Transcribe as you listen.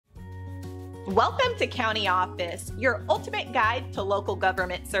Welcome to County Office, your ultimate guide to local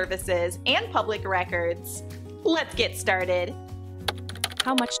government services and public records. Let's get started.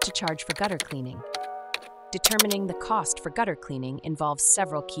 How much to charge for gutter cleaning? Determining the cost for gutter cleaning involves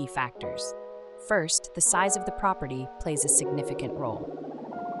several key factors. First, the size of the property plays a significant role.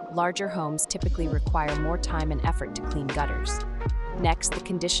 Larger homes typically require more time and effort to clean gutters. Next, the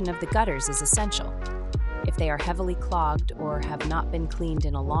condition of the gutters is essential. If they are heavily clogged or have not been cleaned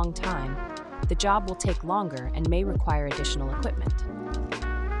in a long time, the job will take longer and may require additional equipment.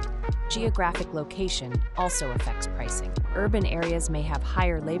 Geographic location also affects pricing. Urban areas may have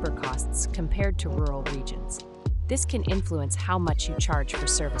higher labor costs compared to rural regions. This can influence how much you charge for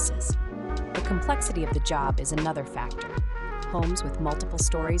services. The complexity of the job is another factor. Homes with multiple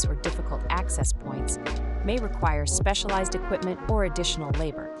stories or difficult access points may require specialized equipment or additional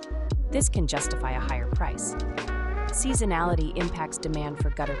labor. This can justify a higher price. Seasonality impacts demand for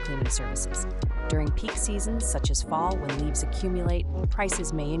gutter cleaning services. During peak seasons, such as fall, when leaves accumulate,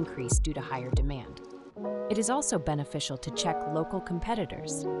 prices may increase due to higher demand. It is also beneficial to check local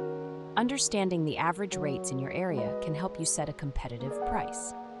competitors. Understanding the average rates in your area can help you set a competitive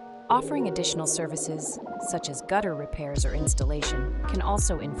price. Offering additional services, such as gutter repairs or installation, can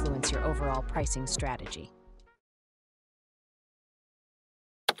also influence your overall pricing strategy.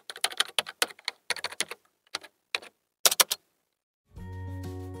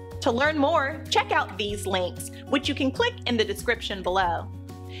 To learn more, check out these links, which you can click in the description below.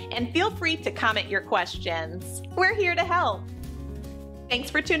 And feel free to comment your questions. We're here to help.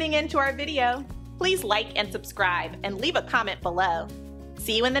 Thanks for tuning in to our video. Please like and subscribe and leave a comment below.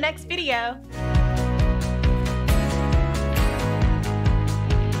 See you in the next video.